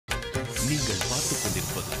நீங்கள் பார்த்துக்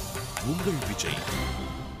கொண்டிருப்பது உங்கள் விஜய்.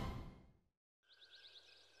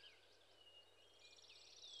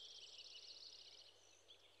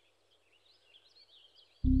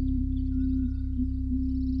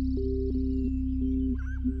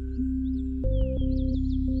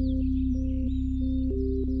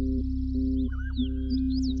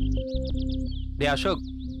 டே அசோக்,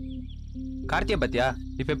 கார்த்தியை பத்தியா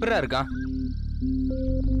இப்ப எப்படிரா இருக்கான்?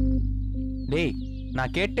 டேய்,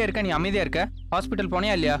 நான் கேட்டே இருக்கேன், நீ அமைதியா இருக்க. ஹாஸ்பிட்டல்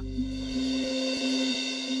போனியா இல்லையா?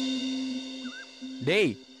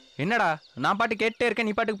 டேய் என்னடா, நான் பாட்டு கேட்டே இருக்கேன்,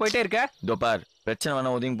 நீ பாட்டுக்கு போயிட்டே இருக்க. இதோ பார், பிரச்சனை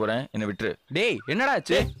வேணா ஒதுங்கி போறேன், என்ன விட்டுரு. டேய் என்னடா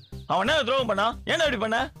ஆச்சு? அவன் என்ன துரோகம் பண்ணா? ஏன்டா இப்படி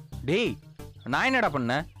பண்ண? டேய் நான் என்னடா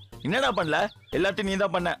பண்ணேன்? என்னடா பண்ணல? எல்லாத்தையும் நீ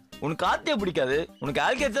தான் பண்ண. உனக்கு காத்தே பிடிக்காது, உனக்கு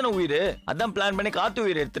ஆல்கேட்ஸ் தானே உயிர். அதான் பிளான் பண்ணி காத்து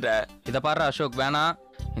உயிர் எடுத்துட்ட. இதை பாரு அசோக், வேணாம்.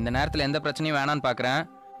 இந்த நேரத்துல எந்த பிரச்சனையும் வேணான்னு பாக்குறேன்.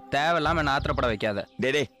 தேவையில்லாம என்ன ஆத்திரப்பட வைக்காத.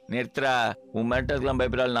 டே நிறுத்துறா. உன் மேட்டர்ஸ்லாம்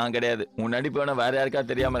பயப்படாது நான் கிடையாது. உன் நடிப்பு வேணா வேற யாருக்கா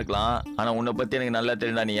தெரியாம இருக்கலாம், ஆனா உன்னை பத்தி எனக்கு நல்லா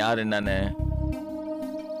தெரியும்டா நீ யாரு என்னன்னு.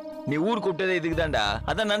 நீ ஊர் கூப்பிட்டதே இதுக்கு தான்டா.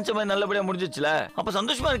 அதான் நினைச்ச மாதிரி நல்லபடியா முடிஞ்சிச்சுல, அப்ப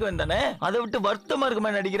சந்தோஷமா இருக்க வேண்டானே. அதை விட்டு வருத்தமா இருக்க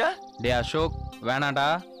மாதிரி நடிக்கிற. டே அசோக் வேணாடா,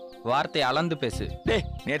 வார்த்தையை அளந்து பேசு. டே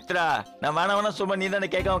நிறுத்துறா. நான் வேணா சொல்ல, நீ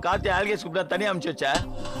தானே கேட்காம காத்தி ஆல்கேஸ் கூப்பிட்டா தனியா அனுப்பிச்சு வச்ச.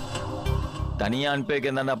 தனியா அனுப்பி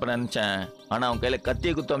வைக்கிறதா அப்ப நினைச்சேன், ஆனா அவன் கையில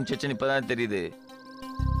கத்திய குத்து அனுப்பிச்சு வச்சேன்னு இப்பதான் தெரியுது.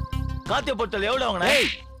 காத்திய பொறுத்தல் எவ்வளவு வாங்கின?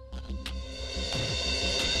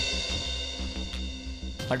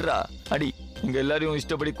 அட்ரா அடி, இங்க எல்லாரையும்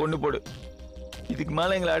இஷ்டப்படி கொண்டு போடு. இதுக்கு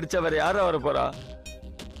மேல எங்களை அடிச்சா வேற யாரா வர போறா?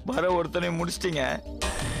 வர ஒருத்தனையும் முடிச்சிட்டீங்க.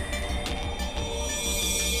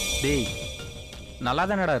 டேய் நல்லா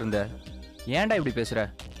தானடா இருந்த, ஏன்டா இப்படி பேசுற?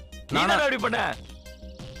 நானா அப்படி பண்ண?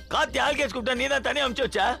 காத்தி ஆல்கேஸ் கூப்பிட்டா நீ தான் தனியா அனுப்பிச்சு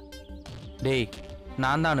வச்ச. டேய்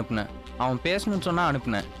நான் தான் அனுப்புனேன், அவன் பேசணும்னு சொன்னா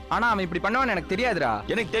அனுப்புனேன். ஆனா அவன் இப்படி பண்ணுவான்னு எனக்கு தெரியாதுடா.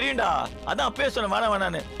 எனக்கு தெரியும்டா, அதான் அப்பவே சொன்ன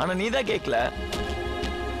வேணான்னு. ஆனா நீ தான் கேட்கல.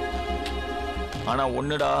 ஆனா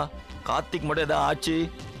ஒண்ணுடா, கார்த்திக் மட்டும் ஏதாவது ஆச்சு,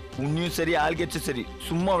 உன்னையும் சரி ஆல்கேட்ஸும் சரி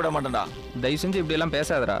சும்மா விட மாட்டேன்டா. தயவு செஞ்சு இப்படி எல்லாம்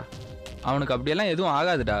பேசாதடா. அவனுக்கு அப்படியெல்லாம் எதுவும்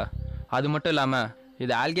ஆகாதுடா. அது மட்டும் இல்லாம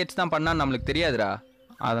இது ஆல்கேட்ஸ் தான் பண்ணான்னு நம்மளுக்கு தெரியாதுடா.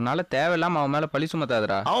 அதனால தேவையில்லாம அவன் மேல பழி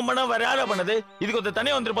சுமத்தாதடா. அவன் பண்ணா வேற யாரா பண்ணது? இதுக்கு ஒருத்தர்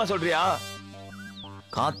தனியா வந்திருப்பான் சொல்றியா?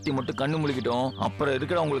 காத்தி மட்டும் கண்ணு முழிக்கிட்டோம், அப்புறம்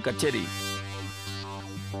இருக்கிற உங்களுக்கு கச்சேரி.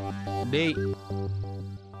 டேய்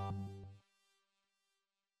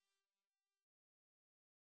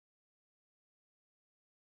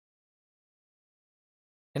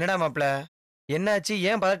என்னடா மாப்ள, என்னாச்சு?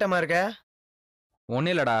 ஏன் பதட்டமா இருக்க?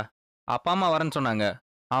 ஒன்னும் இல்லடா, அப்பா அம்மா வரேன்னு சொன்னாங்க.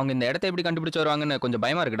 அவங்க இந்த இடத்த எப்படி கண்டுபிடிச்சு வருவாங்கன்னு கொஞ்சம்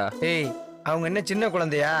பயமா இருக்குடா. ஏய், அவங்க என்ன சின்ன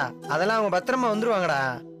குழந்தையா? அதெல்லாம் அவங்க பத்திரமா வந்துருவாங்கடா.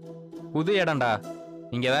 புது இடம்டா,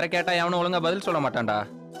 இங்க வேற கேட்டா எவனும் ஒழுங்கா பதில் சொல்ல மாட்டான்டா.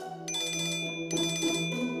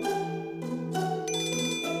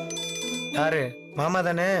 யாரு? மாமா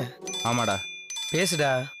தானே? ஆமாடா.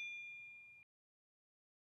 பேசுடா.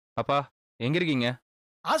 அப்பா எங்க இருக்கீங்க?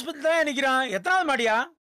 ஆஸ்பத்திரி தான் நிக்கிறான். எத்தனாவது மாடியா?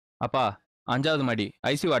 அப்பா 5வது மாடி,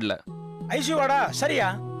 ஐசி வார்டுல. ஐசியூ வாடா? சரியா?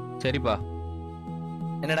 சரிப்பா.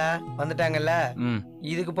 என்னடா வந்துட்டாங்கல்ல?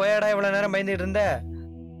 இதுக்கு போயாடா இவ்வளவு நேரம் பயந்துட்டு இருந்த?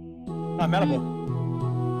 மேல போ.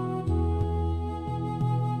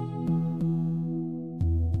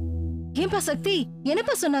 ஏன்பா சக்தி,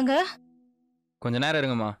 என்னப்பா சொன்னாங்க? கொஞ்ச நேரம்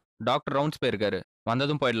இருங்கம்மா, டாக்டர் ரவுண்ட்ஸ் போயிருக்காரு,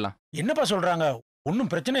 வந்ததும் போயிடலாம். என்னப்பா சொல்றாங்க?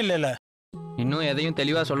 ஒன்னும் பிரச்சனை இல்ல. இன்னும் எதையும்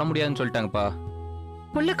தெளிவா சொல்ல முடியாதுன்னு சொல்லிட்டாங்கப்பா.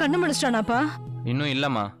 புள்ள கண்ணு முடிச்சிட்டானாப்பா? இன்னும்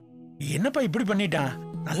இல்லம்மா. என்னப்பா இப்படி பண்ணிட்டான்?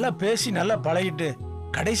 நல்லா பேசி நல்லா பழகிட்டு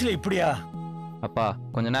கடைசியில இப்படியா? அப்பா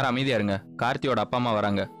கொஞ்ச நேரம் அமைதியா இருங்க, கார்த்தியோட அப்பா அம்மா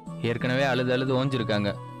வராங்க. ஏற்கனவே அழுது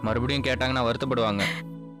ஓஞ்சிருக்காங்க, மறுபடியும் கேட்டாங்கன்னா வருத்தப்படுவாங்க.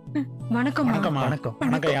 வணக்கம். வணக்கம்.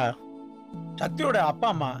 வணக்கம்யா. சக்தியோட அப்பா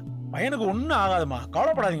அம்மா, பையனுக்கு ஒன்னும் ஆகாதுமா,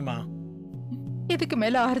 கவலைப்படாதீங்கம்மா. இதுக்கு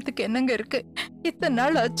மேல ஆறதுக்கு என்னங்க இருக்கு? இத்தனை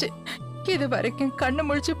நாள் ஆச்சு, இது வரைக்கும் கண்ணு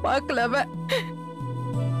முழிச்சு பாக்கல.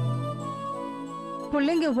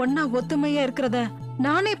 பிள்ளைங்க ஒன்னா ஒத்துமையா இருக்கிறத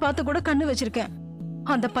நானே பார்த்து கூட கண்ணு வச்சிருக்கேன்.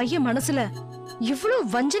 அந்த பையன் மனசுல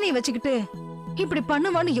இவ்வளவு வஞ்சனை வச்சுக்கிட்டு இப்படி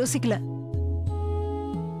பண்ணுவான்னு யோசிக்கல.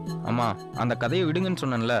 அம்மா அந்த கதையை விடுங்கன்னு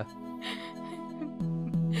சொன்னேன்ல.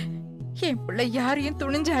 என் பிள்ளை யாரையும்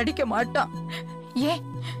துணிஞ்சு அடிக்க மாட்டான்.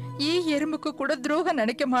 ஏன் எறும்புக்கு கூட துரோகம்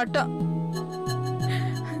நினைக்க மாட்டான்.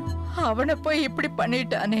 அவனை போய் இப்படி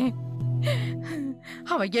பண்ணிட்டானே,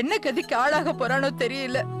 அவன் என்ன கதிக்கு ஆளாக போறானோ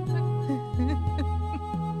தெரியல.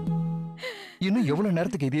 இன்னும் எவ்வளவு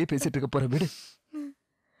நேரத்துக்கு இதையே பேசிட்டு இருக்க போற? விடு.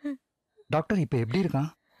 டாக்டர் இப்ப எப்படி இருக்கான்?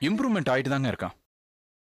 இம்ப்ரூவ்மெண்ட் ஆயிட்டு தாங்க இருக்கான்.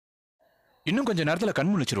 இன்னும் கொஞ்ச நேரத்துல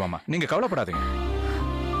கண் முழிச்சிருவாமா, நீங்க கவலைப்படாதீங்க.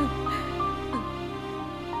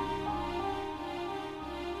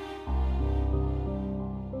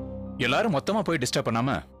 எல்லாரும் மொத்தமா போய் டிஸ்டர்ப்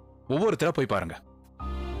பண்ணாம ஒவ்வொருத்தரா போய் பாருங்க.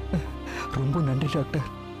 ரொம்ப நன்றி டாக்டர்.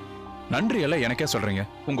 நன்றி எல்லாம் எனக்கே சொல்றீங்க?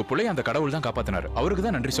 உங்க பிள்ளைய அந்த கடவுள் தான் காப்பாத்தினாரு, அவருக்கு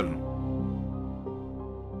தான் நன்றி சொல்லணும்.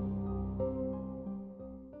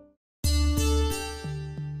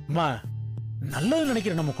 அம்மா நல்லது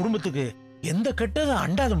நினைக்கிற நம்ம குடும்பத்துக்கு எந்த கெட்டதும்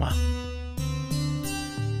அண்டாதுமா.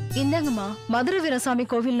 இந்தாங்கம்மா, மதுரை வீரசாமி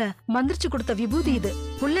கோவில்ல மந்திரிச்சு கொடுத்த விபூதி இது.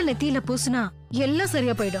 புள்ள நெத்தியில பூசினா எல்லாம்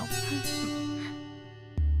சரியா போயிடும்.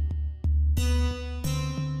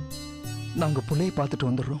 நாங்க புள்ளைய பார்த்துட்டு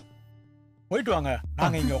வந்துடுறோம். போயிட்டு வாங்க,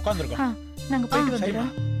 நாங்க இங்க உட்காந்துருக்கோம். நாங்க போயிட்டு சரிம்மா.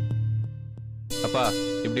 வந்துடுறோம். அப்பா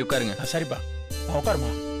இப்படி உட்காருங்க. சரிப்பா,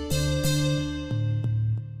 உட்காருமா.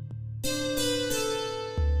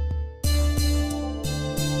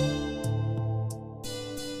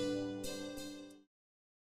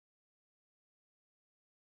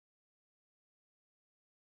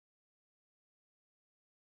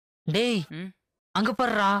 டேய் அங்க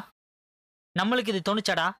பாருடா. நம்மளுக்கு இது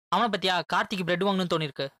தோணுச்சாடா? அவனை பத்தியா கார்த்திக் பிரெட் வாங்கணும்னு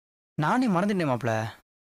தோணிருக்கு. நானே மறந்துட்டேன் மாப்ள.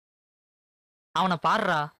 அவனை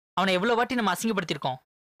பாருடா. அவனை எவ்வளவு வாட்டி நம்ம அசிங்கப்படுத்திருக்கோம்.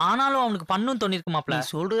 ஆனாலும் அவனுக்கு பண்ணுன்னு தோணிருக்கு மாப்ள.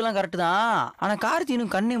 சொல்றதெல்லாம் கரெக்ட் தான். ஆனா கார்த்தி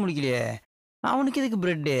இன்னும் கண்ணே முடிக்கலையே. அவனுக்கு எதுக்கு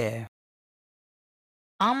பிரெட்?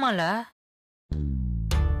 ஆமால.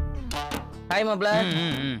 ஹாய் மாப்ள.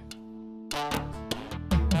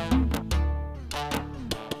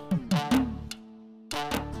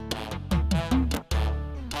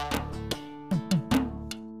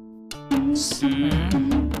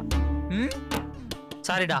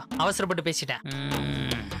 சாரிடா, அவசரப்பட்டு பேசிட்டேன்.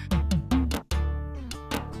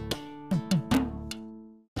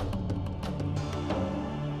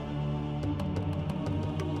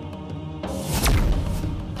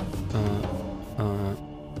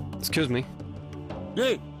 Excuse me.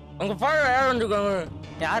 ஏய் அங்க பாரு, யார் வந்திருக்காங்க?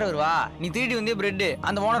 யார் வருவா? நீ திருடி வந்தே பிரெட்.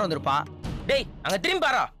 அந்த ஓனர் வந்திருப்பான். டேய் அங்க திரும்பி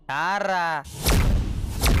பாரா. யாரா?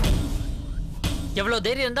 எவ்வளவு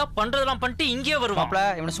தைரியம் இருந்தா பண்றதெல்லாம் பண்ணிட்டு இங்கேயே வருவான். மாப்ள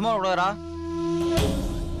இவனை சும்மா விடுவாரா?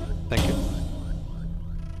 தேங்க்யூ.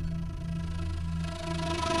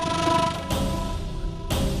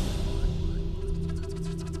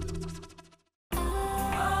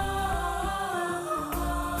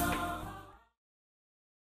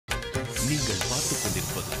 நீங்கள் பார்த்துக்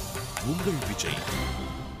கொண்டிருப்பது உங்கள் விஜய்.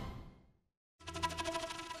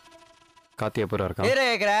 கார்த்தி எப்போ இருக்கான்? ஏற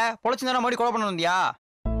கேக்குற பொழைச்சு நேரம் மறுபடியும் கொலை பண்ண வந்தியா?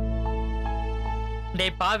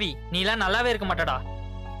 டேய் பாவி, நீலாம் நல்லாவே இருக்க மாட்டடா.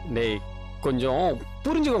 டேய் கொஞ்சம்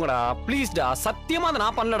புரிஞ்சுக்கோங்கடா ப்ளீஸ்டா. சத்தியமா அதை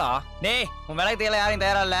நான் பண்ணலடா. டேய் உன் வேலைக்கு தேவையில்ல, யாரையும்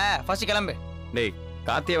தயாரா இல்ல. ஃபர்ஸ்ட் கிளம்பு. டேய்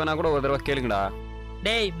கார்த்தியை வேணா கூட ஒரு தடவை கேளுங்கடா.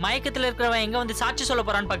 டேய் மயக்கத்துல இருக்கிறவன் எங்க வந்து சாட்சி சொல்ல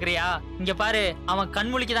போறான்னு பாக்குறியா? இங்க பாரு, அவன்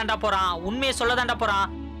கண்முழிக்கு தாண்டா போறான். உண்மையை சொல்ல தாண்டா போறான்.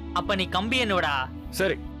 அப்ப நீ கம்பி என்னடா?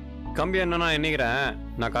 சரி கம்பி என்னன்னா என்னைக்கிறேன்.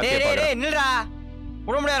 நான் கார்த்தியை டேய் பாக்குறேன். டேய் நில்றா.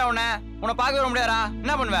 விட முடியாதா உன்னை பார்க்க விட முடியாதா?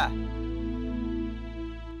 என்ன பண்ணுவ?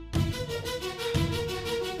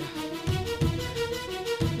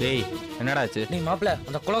 டேய் என்னடா ஆச்சு? டேய் மாப்ள,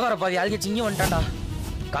 அந்த குலகார பாதி ஆல்கேட்ஸ் இங்கே வந்துட்டான்டா.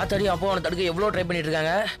 காத்தாடி அப்போ அவனை தடுக்க எவ்வளோ ட்ரை பண்ணிட்டு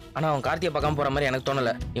இருக்காங்க. ஆனா அவன் கார்த்தியை பார்க்காம போற மாதிரி எனக்கு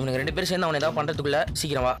தோணல. இவனுக்கு 2 பேரும் சேர்ந்து அவனை ஏதாவது பண்றதுக்குள்ள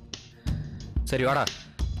சீக்கிரம் வா. சரி வாடா.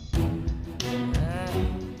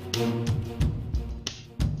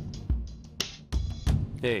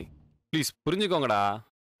 டேய் ப்ளீஸ் புரிஞ்சுக்கோங்கடா.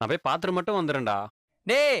 நான் போய் பாத்துட்டு மட்டும் வந்துடுறேன்டா.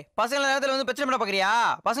 டேய் பசங்க நேரத்துல வந்து பிரச்சனை பண்ண பாக்குறியா?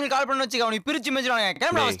 பசங்க கால் பண்ணி வச்சுக்க, அவனுக்கு பிரிச்சு மேய்ச்சிடுவாங்க.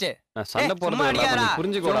 கிளம்புடா ஃபர்ஸ்ட். நான் சண்டை போடுறது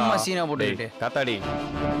புரிஞ்சுக்கோடா. சும்மா சீனா போட்டுட்டு. காத்தாடி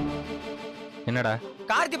என்னடா?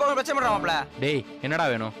 கார்த்தி பக்கம் பிரச்சனை பண்றான் மாப்ள. டேய் என்னடா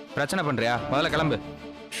வேணும்? பிரச்சனை பண்றியா? முதல்ல கிளம்பு.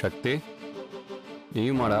 சக்தி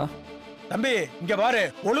நீயுமாடா? தம்பி இங்க பாரு,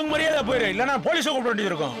 ஒழுங்கு மரியாதை போயிரு, இல்லன்னா போலீஸை கூப்பிட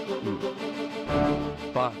வேண்டியது இருக்கும்.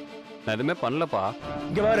 பா நான் எதுவுமே பண்ணலப்பா.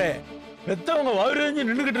 இங்க பாரு, பெத்தவங்க வயிறு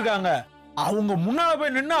நின்னுகிட்டு இருக்காங்க. அவங்க முன்னால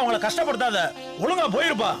போய் நின்னு அவங்கள கஷ்டப்படுத்தாத. ஒழுங்கா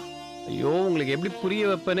போயிருப்பா. ஐயோ உங்களுக்கு எப்படி புரிய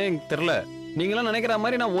வைப்பேனே எனக்கு தெரியல. நீங்களாம் நினைக்கிற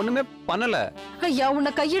மாதிரி நான் ஒண்ணுமே பண்ணல. ஐயா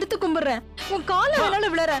உன்னை கையெடுத்து கும்பிடுறேன். உன் கால வேணால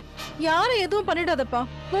விழற. யாரும் எதுவும் பண்ணிடாதப்பா,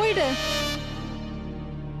 போயிடு.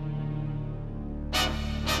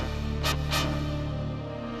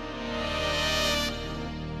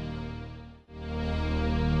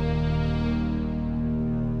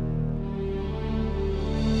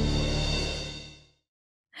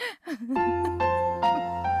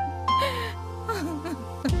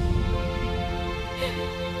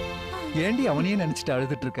 ஏண்டி அவனையே நினைச்சிட்டு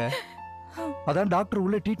அழுதுட்டு இருக்க? அதான் டாக்டர்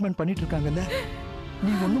உள்ள ட்ரீட்மெண்ட் பண்ணிட்டு இருக்காங்கல்ல. நீ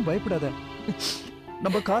ஒன்னும் பயப்படாத.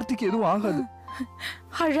 நம்ம கார்த்திக் எதுவும் ஆகாது.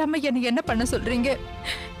 அழாம என்ன என்ன பண்ண சொல்றீங்க?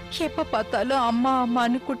 எப்ப பார்த்தாலும் அம்மா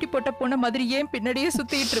அம்மான்னு குட்டி போட்ட பூனை மாதிரி ஏன் பின்னாடியே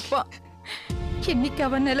சுத்திட்டு இருப்பான். இன்னைக்கு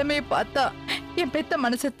அவன் நிலைமையை பார்த்தா என் பெத்த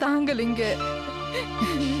மனசை தாங்கலிங்க.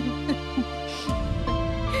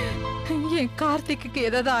 என் கார்த்திக்கு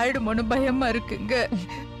ஏதாவது ஆயிடுமோன்னு பயமா இருக்குங்க.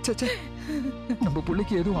 சச்சே, நம்ம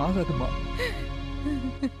புள்ளைக்கு எதுவும் ஆகாதுமா.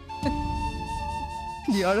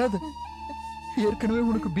 நீ அழாத. ஏற்கனவே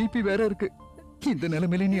உனக்கு பிபி வேற இருக்கு. இந்த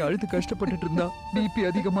நிலைமையில நீ அழுது கஷ்டப்பட்டுட்டு இருந்தா பிபி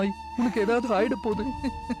அதிகமாய் உனக்கு ஏதாவது ஆயிட போகுது.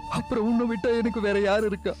 அப்புறம் உன்னை விட்டா எனக்கு வேற யாரு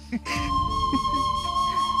இருக்கா?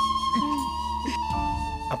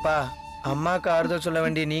 அப்பா அம்மாக்கு ஆறுதல் சொல்ல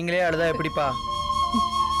வேண்டிய நீங்களே அழுதா எப்படிப்பா?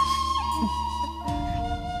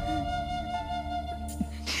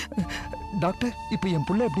 டாக்டர் இப்ப என்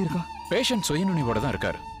புள்ள எப்படி இருக்கா? பேஷண்ட் சுயநினைவோட தான்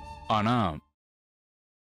இருக்காரு. ஆனா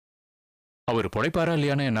அவர் பொழைப்பாரா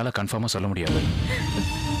இல்லையான்னு என்னால கன்ஃபார்மா சொல்ல முடியாது.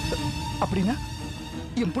 அப்படின்னா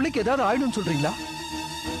என் பிள்ளைக்கு ஏதாவது ஆயிடும் சொல்றீங்களா?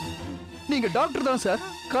 நீங்க டாக்டர் தான் சார்,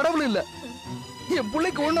 கடவுள் இல்ல. என்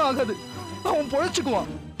பிள்ளைக்கு ஒண்ணும் ஆகாது, அவன் பொழைச்சுக்குவான்.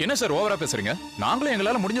 என்ன சார் ஓவரா பேசுறீங்க? நாங்களும்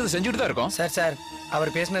எங்களால முடிஞ்சதை செஞ்சுட்டு தான் இருக்கோம். சார்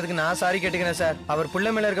அவர் பேசினதுக்கு நான் சாரி கேட்டுக்கிறேன் சார். அவர்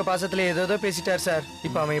புள்ள மேல இருக்க பாசத்துல ஏதோ பேசிட்டார் சார்.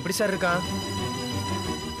 இப்ப அவன் எப்படி சார் இருக்கான்?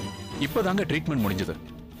 இப்பதாங்க ட்ரீட்மெண்ட் முடிஞ்சது.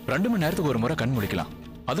 2 மணி நேரத்துக்கு ஒரு முறை கண் முழிக்கலாம்,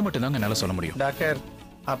 அது மட்டும் தாங்க என்னால சொல்ல முடியும். டாக்டர்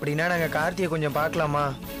அப்படின்னா நாங்க கார்த்தியை கொஞ்சம் பார்க்கலாமா?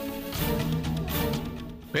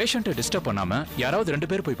 பேஷண்ட்டை டிஸ்டர்ப் பண்ணாம யாராவது 2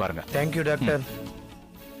 பேர் போய் பாருங்க. Thank you doctor.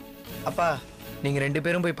 அப்பா நீங்க 2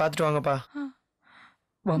 பேரும் போய் பார்த்துட்டு வாங்கப்பா.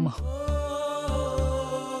 வாமா.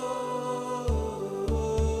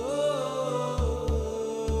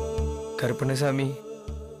 கருப்பண்ணசாமி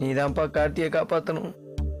நீதான்ப்பா கார்த்தியை காப்பாத்தணும்.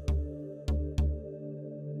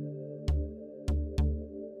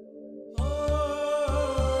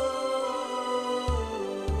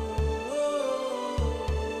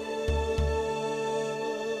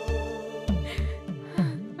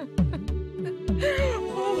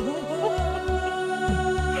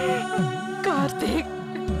 கார்த்திக்,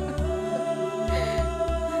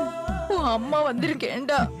 உன் அம்மா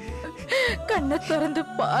வந்திருக்கேன்டா, கண்ணை திறந்து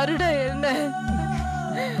பாருடா. என்ன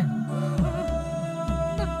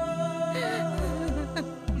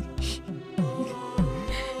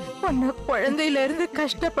உன்னை குழந்தையில இருந்து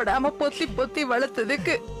கஷ்டப்படாம பொத்தி பொத்தி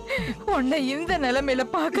வளர்த்ததுக்கு உன்னை இந்த நிலைமையில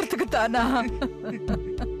பாக்குறதுக்கு தானா?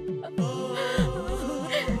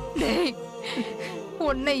 டேய்,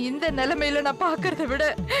 உன்னை இந்த நிலைமையில நான் பாக்குறத விட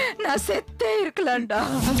நான் செத்தே இருக்கலாம்டா.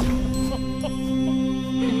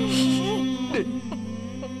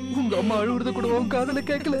 உங்க அம்மா அழுவுறது கூட உன் காதுல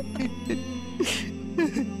கேட்கல.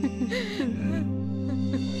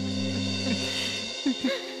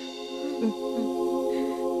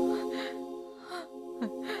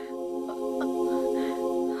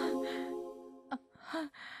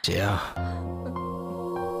 ஜெயா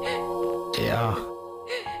ஜெயா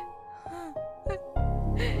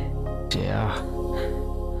ஜெயா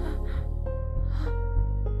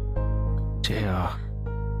ஜெயா.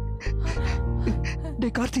 டே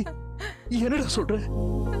கார்த்தி, என்னடா சொல்ற?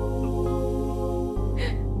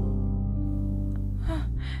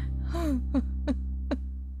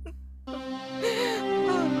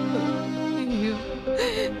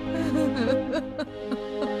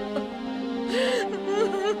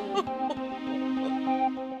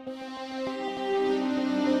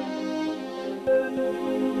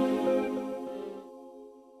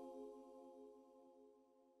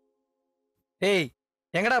 ஏய்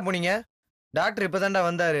எங்கடா போனீங்க? டாக்டர் இப்பதான்டா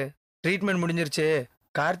வந்தாரு. ட்ரீட்மெண்ட் முடிஞ்சிருச்சு.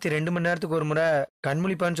 கார்த்தி 2 மணி நேரத்துக்கு ஒரு முறை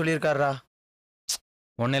கண்முழிப்பான்னு சொல்லியிருக்காரா.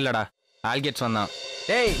 ஒன்றும் இல்லைடா, ஆல்கேட்ஸ் வந்தான்.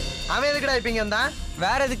 டேய் அவன் எதுக்குடா இப்ப இங்க வந்தான்?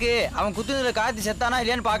 வேற எதுக்கு? அவன் குத்துனதுல கார்த்தி செத்தானா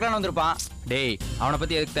இல்லையான்னு பார்க்கலான்னு வந்திருப்பான். டேய், அவனை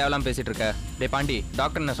பத்தி எதுக்கு தேவையில்லாம பேசிட்டு இருக்க? டேய் பாண்டி,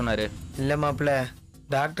 டாக்டர் என்ன சொன்னாரு? இல்ல மாப்பிள்ள,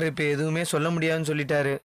 டாக்டர் இப்ப எதுவுமே சொல்ல முடியாதுன்னு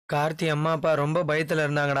சொல்லிட்டாரு. கார்த்தி அம்மா அப்பா ரொம்ப பயத்துல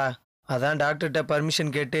இருந்தாங்கடா. அதான் டாக்டர்கிட்ட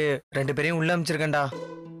பர்மிஷன் கேட்டு 2 பேரையும் உள்ள அமைச்சிருக்கேன்டா.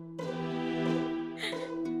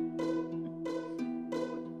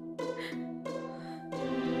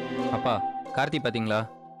 அப்பா, கார்த்தி பாத்தீங்களா?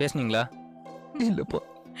 பேசுனீங்களா? இல்லப்பா,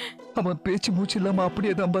 அவன் பேச்சு மூச்சு இல்லாம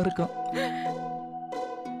அப்படியே தான்பா இருக்கான்.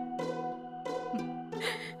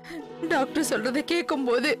 டாக்டர் சொல்றதை கேட்கும்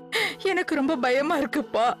போது எனக்கு ரொம்ப பயமா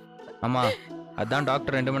இருக்குப்பா. அம்மா, அதான்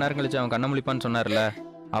டாக்டர் 2 மணி நேரம் கழிச்சு அவன் கண்ண முழிப்பான்னு சொன்னார்ல,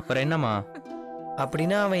 அப்புறம் என்னம்மா?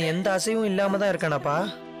 அப்படின்னா அவன் எந்த அசைவும் இல்லாம தான் இருக்கானாப்பா?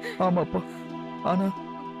 ஆமாப்பா, ஆனா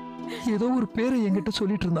ஏதோ ஒரு பேரை என்கிட்ட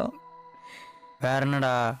சொல்லிட்டு இருந்தான். வேற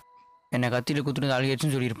என்னடா, என்னை கத்தியில குத்துனது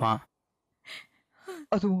ஆல்கேட்ஸ்னு சொல்லியிருப்பான்.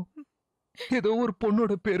 அதுவும் ஏதோ ஒரு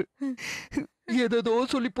பொண்ணோட பேரு ஏதோ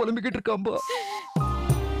சொல்லி புலம்பிக்கிட்டு இருக்காம்பா.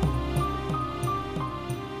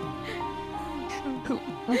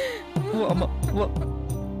 வாமா வா.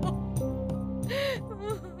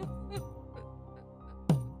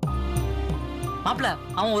 மாப்ள,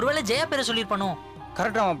 அவன் ஒருவேளை ஜெயா பேரை சொல்லியிருப்பானோ?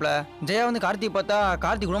 கரெக்டா மாப்ள, ஜெயா வந்து கார்த்தியை பார்த்தா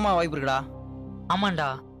கார்த்தி குணமா வாய்ப்பு இருக்குடா.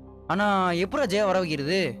 ஆமாண்டா. ஆனா எப்படா ஜெயா வர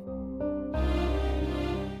வைக்கிறது?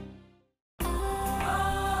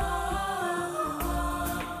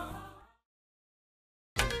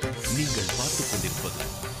 நீங்கள் பார்த்துக் கொண்டிருப்பது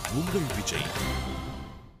உங்கள் விஜய்.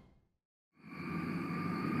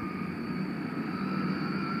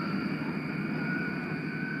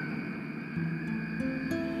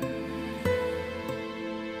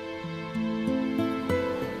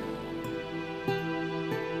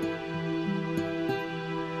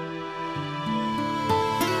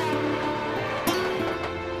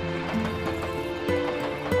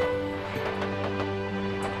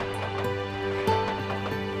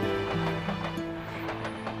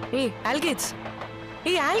 ஏய் ஆல்கேட்ஸ்,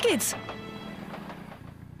 ஏய் ஆல்கேட்ஸ்,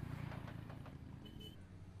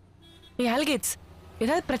 ஏய் ஆல்கேட்ஸ்,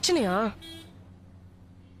 ஏதாவது பிரச்சனையா?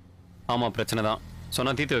 ஆமா பிரச்சனை தான்.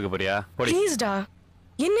 சொன்னா தீர்த்து வைக்க போறியா? போடி. ப்ளீஸ்டா,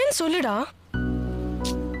 என்னன்னு சொல்லுடா.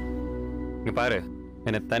 இங்க பாரு,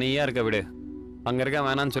 என்னை தனியா இருக்க விடு. அங்க இருக்க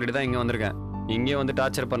வேணான்னு சொல்லிட்டு தான் இங்க வந்திருக்கேன். இங்கே வந்து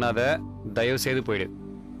டார்ச்சர் பண்ணாத, தயவு செய்து போயிடு.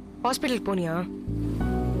 ஹாஸ்பிட்டல் போனியா?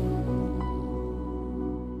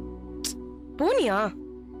 போனியா?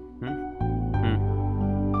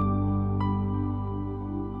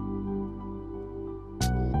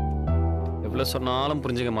 எவ்வளவு சொன்னாலும்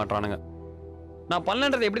புரிஞ்சுக்க மாட்டானுங்க. நான்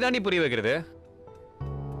பண்ணலன்றதை எப்படி தாண்டி புரிய வைக்கிறது?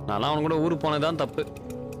 நான்லாம் அவனு கூட ஊருக்கு போனதுதான் தப்பு.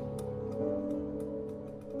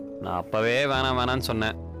 நான் அப்பவே வேணாம் வேணான்னு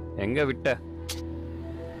சொன்னேன். எங்க விட்ட?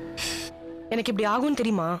 எனக்கு இப்படி ஆகும்னு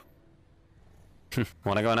தெரியுமா?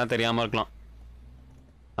 உனக்கு வேணா தெரியாம இருக்கலாம்,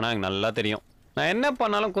 ஆனா எனக்கு நல்லா தெரியும். நான் என்ன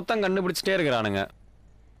பண்ணாலும் குத்தம் கண்டுபிடிச்சிட்டே இருக்கிறானுங்க.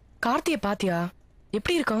 கார்த்தியை பாத்தியா?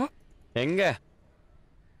 எப்படி இருக்கான்? எங்க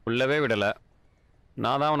உள்ளவே விடல.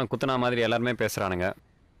 நான் தான் அவனை குத்துனா மாதிரி எல்லாருமே பேசுறானுங்க.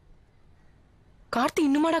 கார்த்தி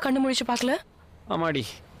இன்னுமாடா கண்ணு முழிச்சு பார்க்கல? ஆமாடி,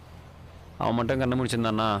 அவன் மட்டும் கண்ணு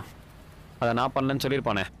முடிச்சிருந்தான்னா அதை நான் பண்ணலன்னு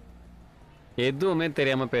சொல்லியிருப்பானே. எதுவுமே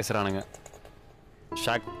தெரியாம பேசுறானுங்க.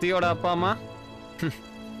 சக்தியோட அப்பா அம்மா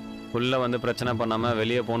உள்ள வந்து பிரச்சனை பண்ணாம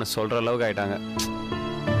வெளியே போன்னு சொல்ற அளவுக்கு ஆயிட்டாங்க.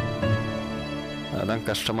 அதான்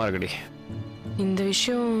கஷ்டமா இருக்குடி. இந்த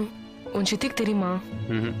விஷயம் உன் சித்திக்கு தெரியுமா?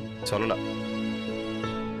 சொல்லல.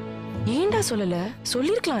 ஏன்டா சொல்லல?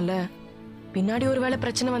 சொல்லிருக்கலாம்ல. பின்னாடி ஒருவேளை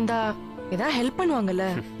பிரச்சனை வந்தா ஏதாவது ஹெல்ப் பண்ணுவாங்கல்ல.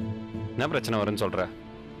 என்ன பிரச்சனை வரும்னு சொல்ற?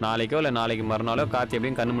 நாளைக்கோ இல்லை நாளைக்கு மறுநாளோ கார்த்தி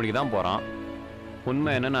எப்படியும் கண்ணு முடிக்க தான் போறான்.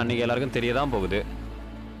 உண்மை என்னன்னு அன்னைக்கு எல்லாருக்கும் தெரியதான் போகுது.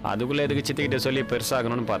 அதுக்குள்ள எதுக்கு சித்திக்கிட்ட சொல்லி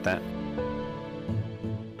பெருசாகணும்னு பார்த்தேன்.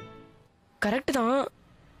 கரெக்ட் தான்.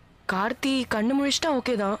 கார்த்தி கண்ணு முழிச்சிட்டா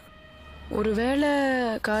ஓகே தான். ஒருவேளை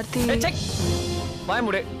கார்த்தி வாய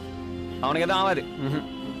முடு. அவனுக்கு எதுவும் ஆகாது.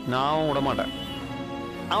 நான் விட மாட்டேன்.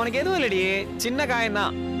 அவனுக்கு எதுவும் இல்லடி, சின்ன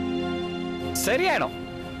காயம்தான், சரியாயிடும்.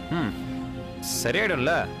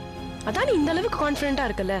 சரியாயிடும்ல. அதான் நீ இந்த அளவுக்கு கான்ஃபிடென்ட்டா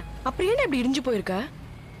இருக்கல, அப்படி ஏன் இப்படி இடிஞ்சு போயிருக்க?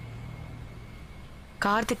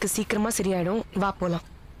 கார்த்திக்கு சீக்கிரமா சரியாயிடும், வா போலாம்.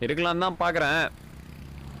 இருக்கலாம் தான் பாக்குறேன்,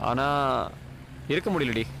 ஆனா இருக்க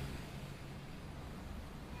முடியலடி.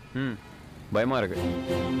 பயமா இருக்கு.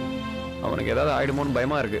 அவனுக்கு ஏதாவது ஆயிடுமோன்னு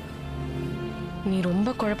பயமா இருக்கு. நீ ரொம்ப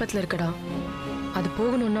குழப்பத்துல இருக்கடா. அது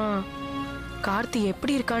போகணும்னா கார்த்தி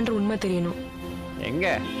எப்படி இருக்கான்ற உண்மை தெரியணும். எங்க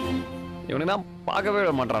இவனுக்கு தான் பார்க்கவே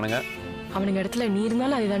விட மாட்டானுங்க. அவனுங்க இடத்துல நீ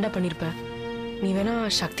இருந்தாலும் அதை தாண்டா பண்ணிருப்ப. நீ வேணா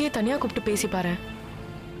சக்தியை தனியா கூப்பிட்டு பேசி பாரு.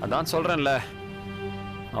 அதான் சொல்றேன்ல,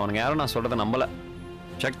 அவனுங்க யாரும் நான் சொல்றதை நம்பல.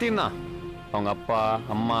 சக்தியும் தான் அவங்க அப்பா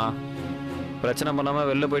அம்மா பிரச்சனை பண்ணாம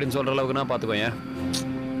வெளில போயிடுன்னு சொல்ற அளவுக்குன்னா பாத்துக்கோங்க.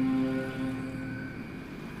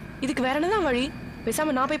 இதுக்கு வேற என்னதான் வழி?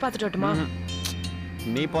 பேசாம நான் போய் பார்த்துட்டு வரட்டுமா?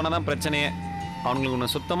 நீ போனதான் பிரச்சனையே. அவனுங்களுக்கு உன்னை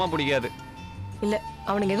சுத்தமா பிடிக்காது. இல்ல,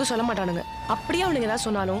 அவனுங்க எதுவும் சொல்ல மாட்டானுங்க. அப்படியே அவனுங்க ஏதாவது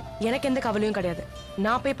சொன்னாலும் எனக்கு எந்த கவலையும் கிடையாது.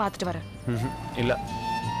 நான் போய் பார்த்துட்டு வரேன். இல்ல,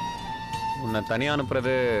 உன்னை தனியா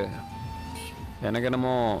அனுப்புறது எனக்கு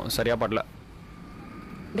என்னமோ சரியா படல.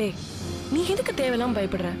 டேய், நீ எதுக்கு தேவையில்லாம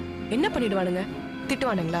பயப்படுற? என்ன பண்ணிடுவானுங்க?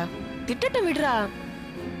 திட்டுவானுங்களா? திட்டட்டும், விடுறா.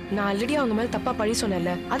 நான் ஆல்ரெடி அவங்க மேல தப்பா பழி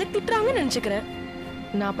சொன்னேன்ல, அதை திட்டுறாங்கன்னு நினைச்சுக்கிறேன்.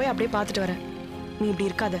 நான் போய் அப்படியே பார்த்துட்டு வரேன். நீ இப்படி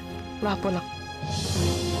இருக்காத, வா போலாம்.